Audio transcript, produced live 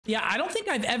Yeah, I don't think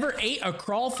I've ever ate a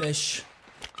crawfish.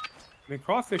 I mean,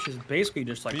 crawfish is basically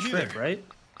just like shrimp, right?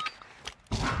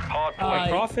 Like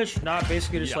crawfish, not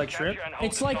basically just like shrimp.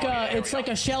 It's like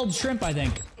a shelled shrimp, I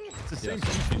think. It's the same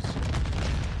species.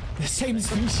 The same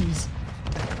species.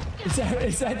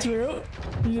 Is that true?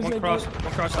 You just One cross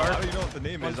How start. do you know what the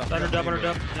name is? Under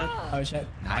dub. Oh shit.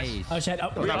 Nice. Oh shit.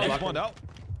 Oh, We're not One blocking. out.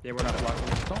 Yeah, we're not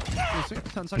blocking.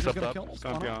 10 seconds gonna kill.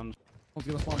 Scump behind. Let's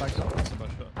get a spawn back up.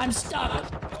 I'm stuck.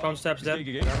 Stone steps dead.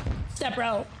 Step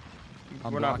bro.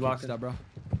 We're not blocking. Step, bro.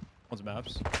 One's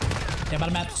maps. Yeah,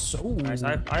 bottom map. So Nice.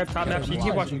 I have top maps. You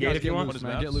keep watching gate if you want. Loose,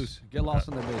 man. Get loose. Get lost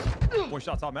in their base. One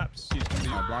shot top maps. He's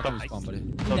Blocking his spawn, buddy.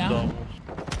 He's down.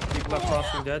 Keep left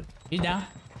crossing dead. He's down.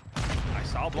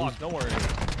 nice. I'll block. Don't worry.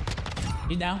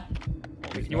 He's down.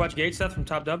 Can you watch gate Seth from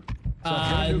top dub?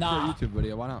 Nah. YouTube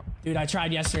video. Why not? Dude, I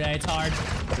tried yesterday. It's hard.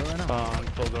 Do it right now.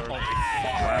 Close door.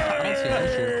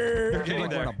 You're getting like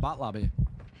we're in a there. bot lobby.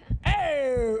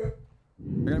 Hey!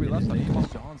 You're gonna be left side. Come on.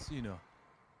 John Cena.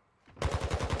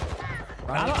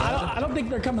 I don't think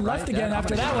they're coming left again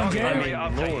after that one, Jerry.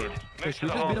 Lord. Fish, we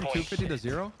just beat him 250 to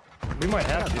 0. We might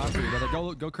have to. Honestly,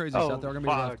 brother, go crazy, Oh, Seth. They're gonna be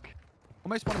left.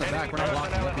 One may spawn in the back. We're not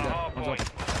blocking. Let me dead. One's open.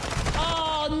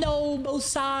 Oh no, both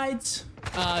sides.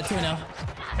 2-0.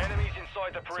 Enemies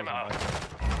inside the perimeter.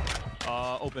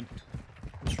 Open.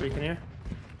 Streaking here.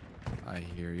 I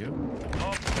hear you.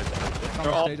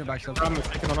 They're all- Stage and back I'm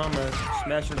taking on him.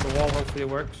 Smash into the wall. Hopefully it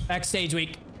works. Backstage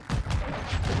week.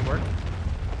 Didn't work.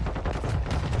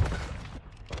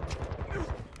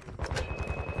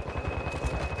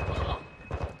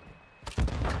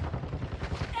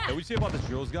 Yeah, we see about this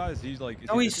drills guy. Is he's like.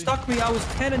 Oh, he stuck me. I was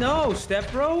 10-0.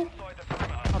 Step bro.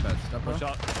 Not bad. Step, bro. One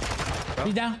shot.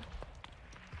 He's down.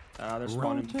 They're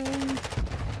spawning.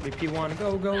 BP1.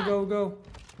 Go.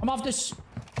 I'm off this.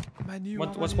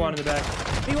 What's spawn in the back?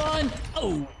 P1.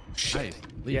 Oh. Nice.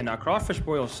 Yeah, now crawfish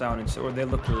boils sound and or they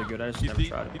look really good. I just never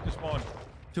tried it. Keep the spawn.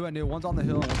 2 and new. One's on the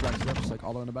hill and one's back left, just like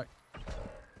all the way in the back.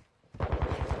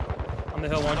 On the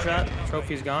hill, one shot.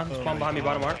 Trophy's gone. Spawn behind me,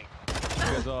 bottom arc.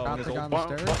 Because, Got the guy on one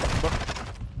the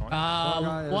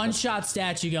stairs. One shot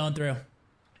statue going through.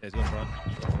 he's going front.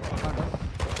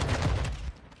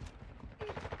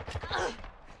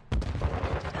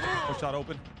 One shot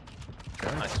open.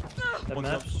 Nice. Dead One's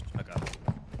up. maps. I got it.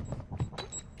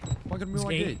 One can move on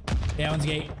Gate. gate. Yeah, one's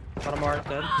gate. Bottom arc,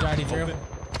 dead. He's already through. Open.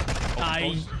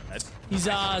 He's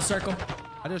circle.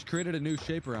 I just created a new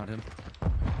shape around him.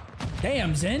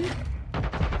 Damn, Zen.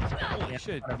 Holy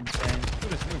shit. I'm saying. Look at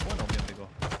this new point on me, amigo.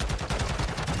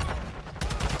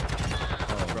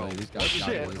 Oh, bro. These guys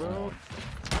Shit, got bro.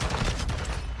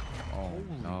 Oh,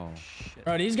 no.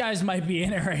 Bro, these guys might be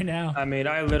in it right now. I mean,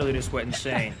 I literally just went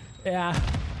insane. Yeah.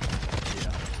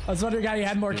 I was wondering how you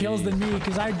had more kills than me,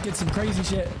 because I did some crazy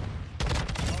shit.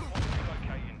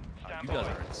 You guys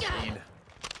are insane.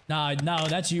 No,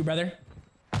 that's you, brother.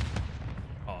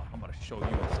 Oh, I'm gonna show you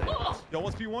insane. Yo,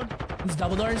 what's P1? It's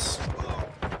double doors.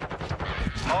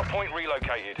 Hard point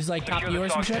relocated. He's like top Secure the you or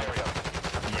some target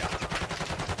shit. area.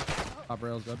 Top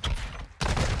rail's good.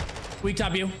 Weak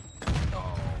top you. You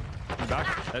back?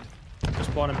 Head. Just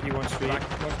spawn in P1 street.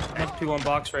 One's P1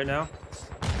 box right now.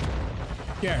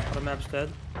 Here. Bottom map's dead.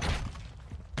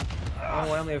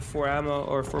 Oh, I only have 4 ammo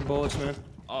or 4 bullets, man.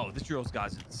 Oh, this drills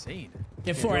guy's insane.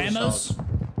 You have 4 ammos?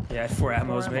 Yeah, I have 4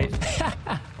 ammos, mate.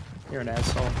 You're an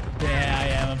asshole. Yeah, I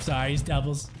am. I'm sorry. He's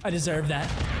doubles. I deserve that.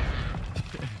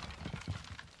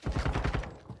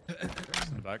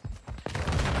 In the back.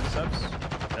 Steps.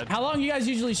 Head. How long you guys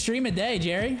usually stream a day,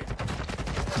 Jerry?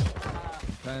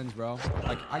 Depends, bro.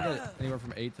 Like, I get anywhere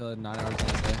from 8 to 9 hours in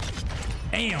a day.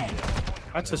 Damn.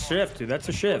 That's a shift, dude. That's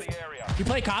a shift. You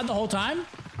play COD the whole time?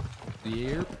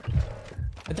 Year.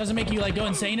 It doesn't make you like go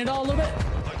insane at all a little bit?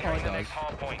 Locating the next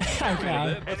hard point.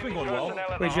 Okay. That's been going well.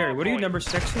 Wait, Jerry, what are you, number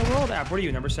 6 in the world? App, what are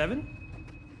you, number 7?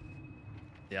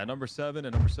 Yeah, number 7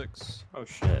 and number 6. Oh,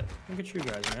 shit. Look at you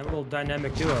guys, man. A little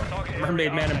dynamic duo.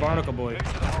 Mermaid Man and Barnacle Boy. Move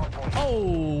to the hard point.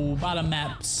 Oh, bottom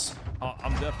maps.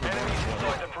 I'm definitely Enemies going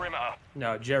inside the perimeter.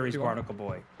 No, Jerry's Barnacle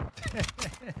Boy.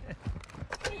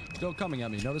 Still coming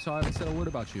at me. Notice how I haven't said a word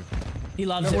about you. He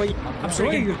loves No way, it. I'm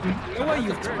sure you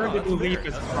turned into a leaf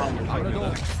as a problem. I'm gonna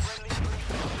go.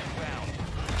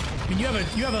 I mean, you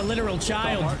have a literal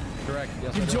child. Correct.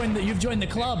 Yes, I You've do. joined the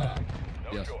club.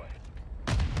 Yes.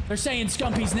 They're saying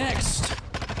Scumpy's next.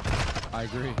 I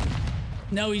agree.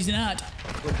 No, he's not.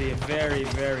 Would be a very,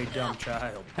 very dumb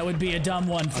child. That would be a dumb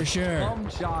one for sure. Dumb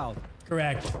child.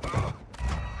 Correct.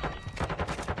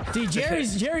 See,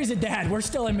 Jerry's a dad. We're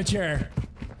still immature.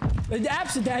 The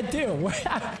app's a dad too.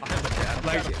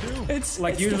 Like, it's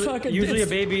like it's the fucking, usually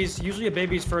it's- a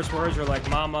baby's first words are like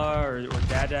mama or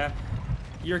dada.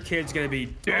 Your kid's gonna be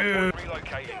Hardpoint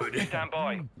relocating. Stand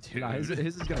by. Nah, his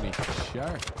is gonna be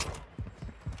sure.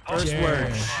 first Shit.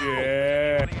 word.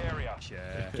 Shit. The area.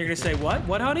 You're gonna say what?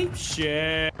 What, honey?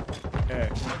 Shit.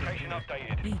 Location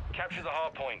updated. Capture the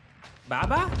hardpoint.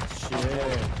 Baba?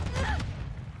 Shit.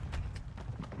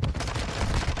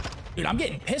 Dude, I'm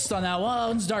getting pissed on that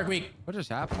one. It's Dark Week. What just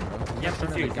happened, bro? Yeah,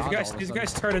 confused. These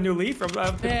guys turn a new leaf from.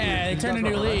 Yeah, they turned a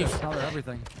new leaf. Now they're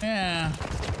everything. Yeah.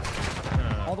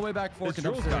 All the way back fork This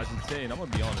and Jules upstairs. guy's insane. I'm gonna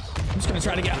be honest. I'm just gonna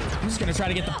try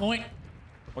to get the point.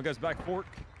 One guy's back fork.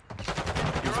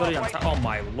 He's literally on top. Oh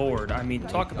my lord! I mean,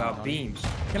 talk about beams.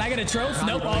 Can I get a trophy?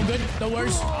 Nope, all good. No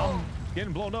worries.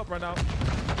 Getting blown up right now.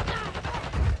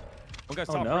 One guy's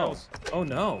Oh top no! rails. Oh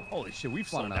no! Holy shit, we've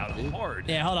slowed Flying down out, dude. hard.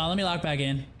 Yeah, hold on. Let me lock back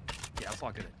in. Yeah, let's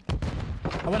lock it in.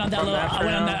 I went on that Front little. left I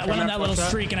went on right that. now. Went on Front that left, little left,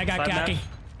 streak, and I got side cocky. left.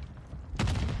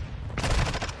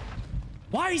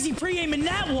 Why is he pre-aiming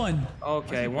that one?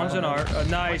 Okay, one's an art.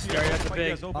 Nice, Jerry. That's a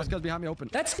big. Last guy's behind me open.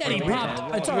 That's steady Wait,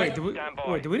 prop. It's all Wait, right. do we, Stand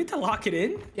by. wait, do we need to lock it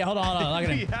in? Yeah, hold on. Lock it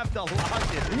We in. have to lock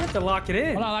it. We have to lock it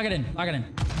in. Hold on, lock it in. Lock it in.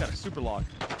 Got a super lock.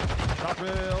 Top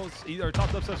rails, either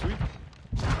top upset sweep.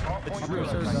 Hardpoint Real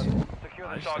relocated.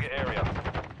 Secure the target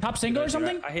area. Top single or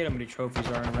something? I hate how many trophies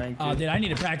are in rank. Oh, dude, I need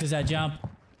to practice that jump.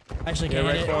 Actually, Yeah,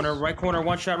 can't hit right corner,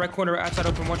 one shot, right corner, outside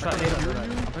open, one shot. Hit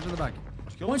him. Punch in the back.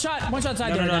 it. One shot side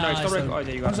No, door. no, no, Nice, still right. dude. Oh,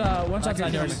 there you go. One shot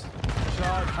side doors.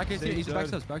 Shot. I can't see it. He's back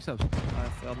steps. Back steps. I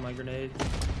failed my grenade.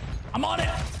 I'm on it.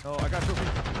 Oh, I got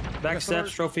trophy. Back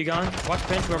steps, trophy gone. Watch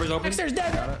pinch, whoever's open. Backstairs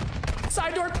dead.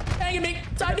 Side door. Hanging me.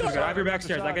 Side door. I have your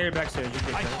backstairs. I got your backstairs. You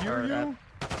get I there. hear Or, you.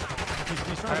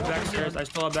 He's I trying have to walk in backstairs. there. I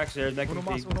still have backstairs. Back Uno in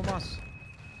mas, peak. uno mas.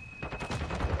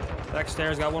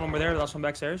 Backstairs. Got one over there. Last one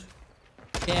backstairs.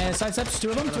 Yeah, side steps.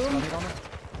 Two of them.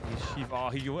 Oh,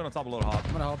 he went on top of load hop.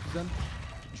 I'm gonna help you then.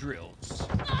 Drills.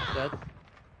 Dead.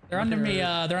 They're under me.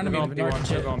 They're under me. Going with dark and P1.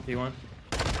 Still shit. going P1.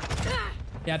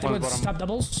 Yeah, I think it's top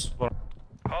doubles. Oh,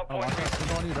 Hardpoint watch ready. out.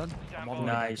 I'm on you, done. Stand by.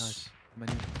 Nice.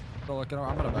 So look,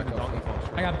 I'm gonna back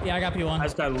up. I got I P1.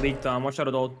 just got leaked on. One shot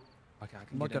of old. Okay, I can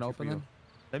I'm looking open then.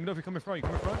 Let me know if you come in front. You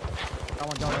come in front? Got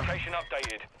one down. Location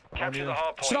updated. Capture the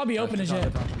Should all hardpoint. be open as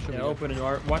shit. Yeah, open and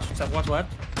art. Watch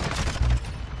left.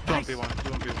 Don't be one.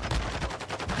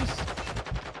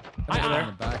 Over On there.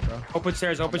 the back, bro. Open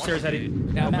stairs, Eddie.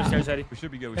 Yeah, I'm Open out. stairs, Eddie. We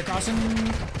should be good. We They're should be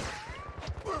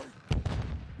crossing.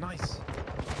 Nice.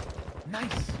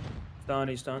 Nice. Done,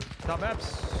 he's done. Top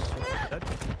maps. Dead.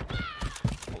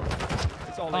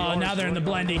 It's all Oh, ARs, now they're in the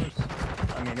bro. blendy.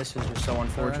 I mean, this is just so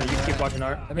unfortunate. You keep watching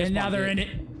art. And now they're in it.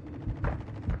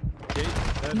 Gate.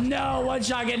 Dead. No, one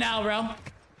shot getting out, bro.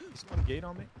 He's on gate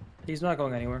on me. He's not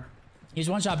going anywhere. He's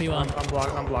one shot P1.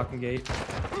 I'm blocking gate.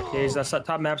 Yeah, he's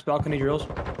top maps, balcony drills.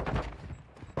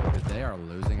 Dude, they are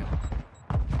losing it.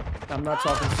 I'm not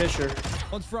talking Fisher.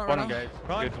 One's front One right now. gate.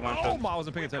 Run. Good one Oh, shot. I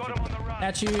wasn't paying Got attention. him on the run.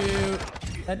 At you.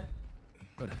 That,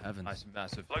 Good heavens. Nice,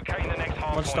 massive. Locating the next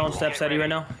hardpoint. One stone steps Get Eddie right ready.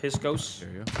 now. His ghost.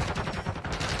 Hear you.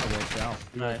 Oh, watch out.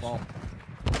 Nice. Fall.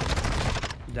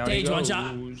 Down Stage he one goes.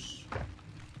 shot.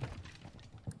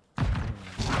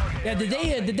 yeah,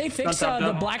 did they fix Top, top,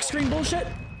 the top. black screen bullshit?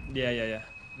 Yeah.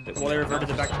 Well, they reverted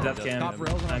it back to death cam. Top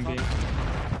rails on Time top. being.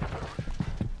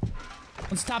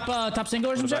 Let's top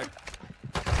single or some shit.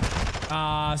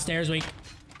 Stairs weak.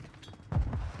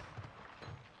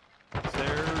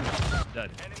 Stairs.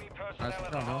 Dead. Enemy Nice. personnel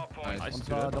at the hardpoint. Nice. One's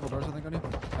dude. double doors, I think, on you.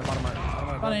 I bottom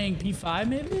right. Running P5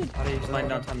 maybe? How do you line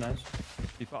down time nice?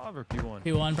 P5 or P1?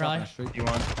 P1 probably. Street. You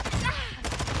want?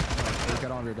 Get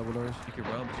on your double doors. You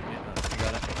can run, but you can't. You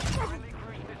got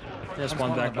it. There's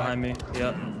one back behind me.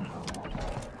 Yep.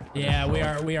 Yeah,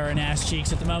 we are in ass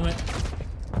cheeks at the moment.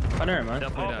 Oh, never mind.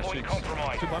 Definitely dash. Hardpoint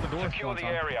compromised. Two behind the door. Secure the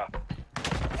One top. area.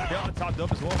 Yeah, on top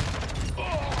up as well.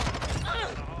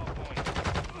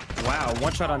 Wow,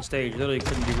 one shot on stage. Literally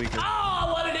couldn't be weaker. Oh,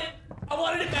 I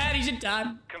wanted it bad. He's in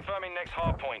time. Confirming next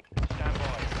hardpoint. Stand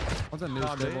by. One's a new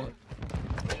Nah, stable. man.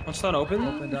 One stun open?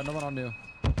 And no one on new.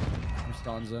 I'm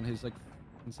stuns in. He's like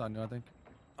inside new, I think.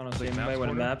 Honestly, Maps anybody with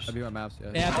corner? maps? I'll be on maps,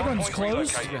 yeah. Yeah, I think one's Hardpoint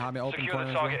closed. relocated. Behind me, open Secure corner the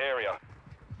as well. target area.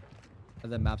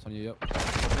 And then maps on you, yep.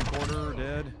 Open quarter,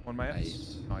 dead. One maps.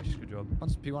 Nice. Nice, good job.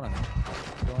 One's P1, I think.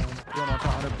 P1 watch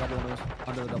out, under double windows.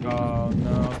 Under the double windows.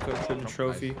 Oh no, couldn't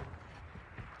trophy.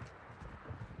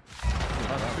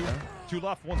 Two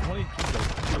left, 120.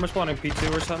 I'm respawning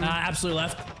P2 or something. Absolute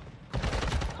left.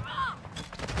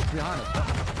 Behind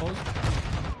us. Close.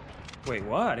 Wait,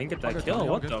 what? I didn't get that Good, kill. Tommy,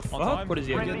 What all the good. fuck? time. What is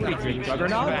he? What Friendly is he? mission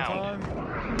Juggernaut? inbound.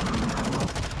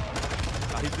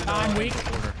 I'm weak.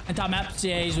 And top maps,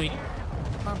 yeah, he's weak.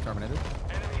 I'm terminated.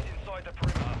 Enemies inside the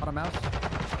perimeter. Bottom mouse.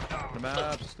 The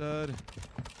maps, dead.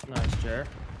 Nice, Jer.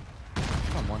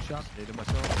 I'm on one shot. Hated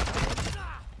myself.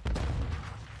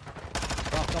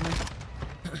 on me.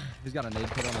 He's got a nade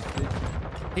put on his feet.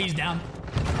 He's down.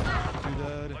 Too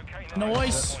dead.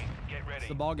 Noise. It's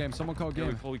the ball game. Someone call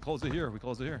game. We close it here. We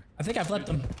close it here. I think I flipped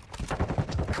him.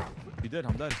 He did.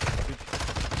 I'm dead.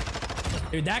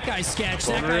 Dude, that guy's sketch.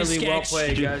 That guy's Really well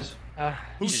sketch. played, guys.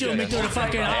 He shooting me through the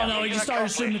fucking. I don't know. He just started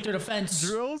shooting me through the fence.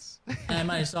 Drills. And he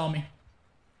might have saw me.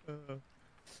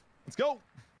 Let's go.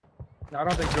 No, I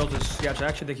don't think Drills is sketch. I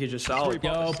actually think he's just solid.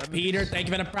 Yo, Peter, thank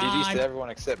you for the GG's prime. to everyone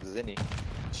except Zinni.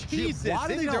 Jesus. Why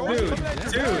do they Zinni, know what's what? coming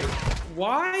at your Dude, back?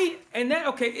 why? And then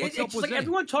okay, What's up it's with like Zinni?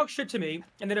 everyone talks shit to me,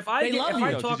 and then if I They love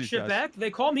you. talk GG, shit guys. back, they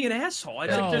call me an asshole.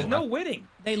 It's No. like there's no winning.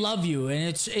 They love you, and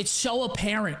it's so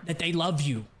apparent that they love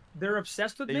you. They're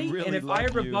obsessed with They me, really and if I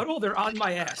love you. rebuttal, they're on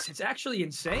my ass. It's actually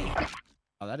insane.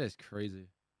 Oh, that is crazy.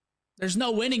 There's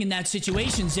no winning in that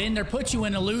situation, Zin. They put you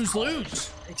in a lose-lose.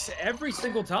 It's every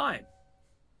single time.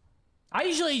 I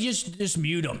usually just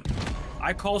mute them.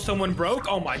 I call someone broke.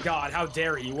 Oh my god, how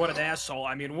dare you? What an asshole!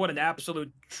 I mean, what an absolute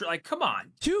like. Come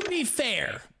on. To be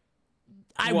fair,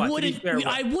 I What? To be wouldn't. fair, what?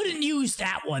 I wouldn't use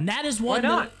that one. That is one. Why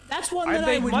not? That's one I've that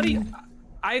I made would. money.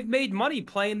 I've made money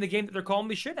playing the game that they're calling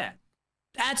me shit at.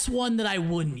 That's one that I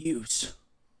wouldn't use.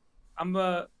 I'm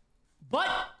But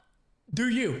do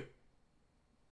you?